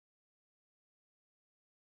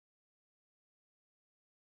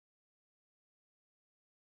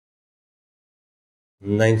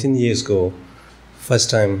19 years ago, first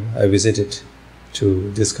time I visited to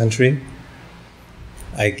this country,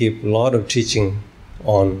 I give a lot of teaching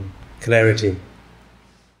on clarity.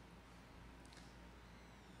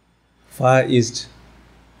 Far East,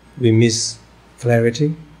 we miss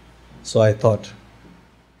clarity, so I thought,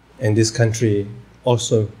 in this country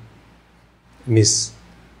also miss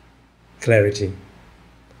clarity.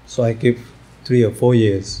 So I give 3 or 4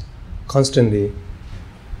 years constantly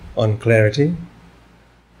on clarity.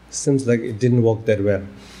 Seems like it didn't work that well.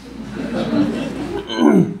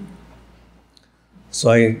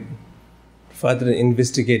 So I further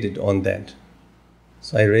investigated on that.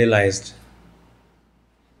 So I realized,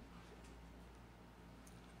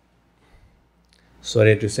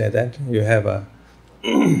 sorry to say that, you have a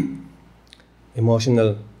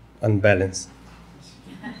emotional unbalance.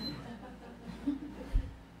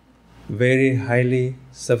 Very highly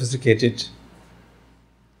sophisticated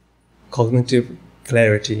cognitive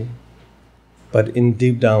clarity, but in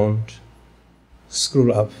deep down,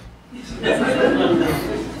 screw up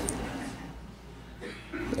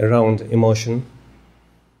around emotion,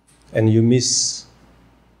 and you miss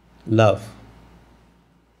love.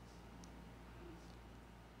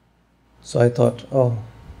 So I thought,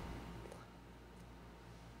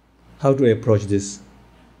 how to approach this?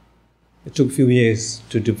 It took a few years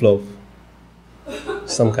to develop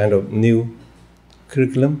some kind of new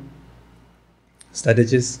curriculum,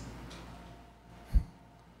 strategies.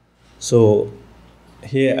 So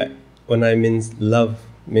here, when I mean love,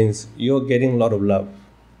 means you're getting a lot of love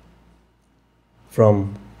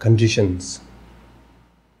from conditions.